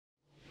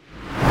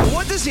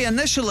does the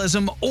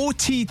initialism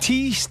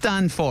OTT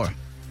stand for?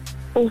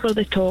 Over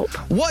the top.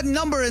 What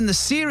number in the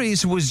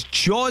series was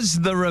Jaws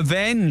the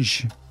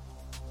Revenge?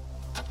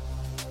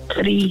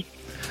 3.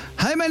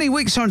 How many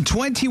weeks are in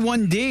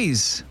 21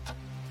 days?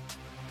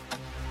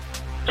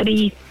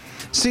 3.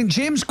 St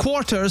James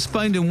Quarter is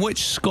found in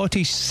which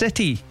Scottish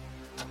city?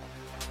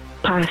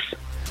 Pass.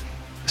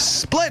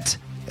 Split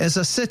is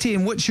a city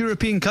in which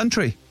European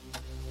country?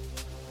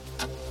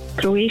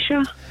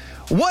 Croatia.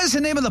 What is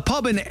the name of the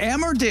pub in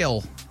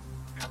Emmerdale?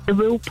 The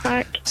Wool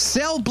Pack.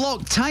 Cell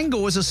Block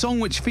Tango is a song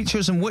which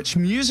features in which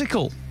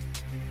musical?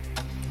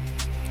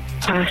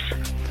 Pass.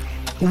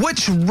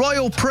 Which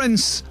royal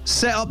prince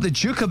set up the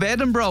Duke of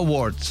Edinburgh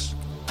Awards?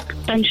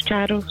 Prince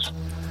Charles.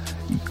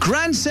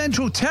 Grand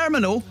Central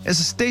Terminal is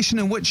a station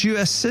in which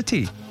US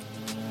city?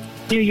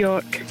 New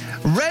York.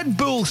 Red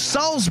Bull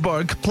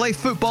Salzburg play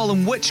football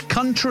in which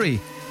country?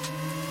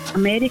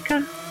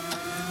 America.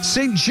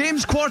 St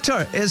James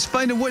Quarter is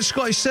found in which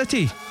Scottish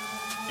city?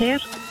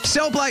 Perth.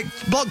 Cell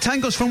Block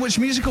Tango's from which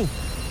musical?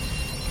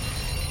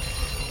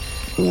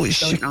 Oh, it's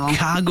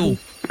Chicago.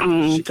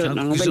 Don't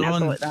know.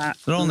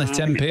 They're on the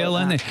Tim Pale,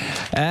 aren't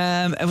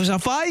they? It was a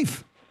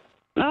 5.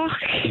 Oh.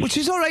 Which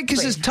is alright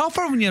because it's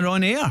tougher when you're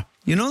on air.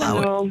 You know that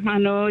way? I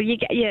know.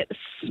 It's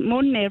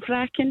more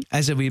nerve-wracking.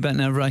 It's a wee bit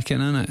nerve-wracking,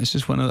 isn't it? It's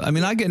just one of... I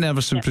mean, I get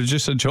nervous when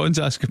producer John's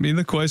asking me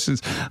the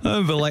questions.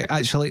 But like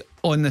actually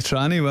on the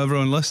tranny with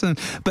everyone listening.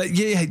 But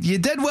yeah, you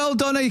did well,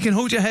 Donna. You can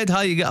hold your head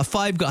high. You get a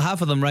 5, got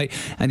half of them right,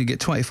 and you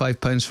get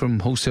 £25 from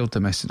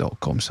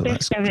wholesaledomestic.com. So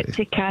Let's give it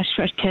to Cash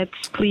for Kids,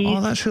 please.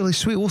 Oh, that's really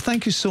sweet. Well,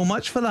 thank you so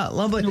much for that.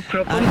 Lovely. No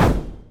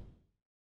problem.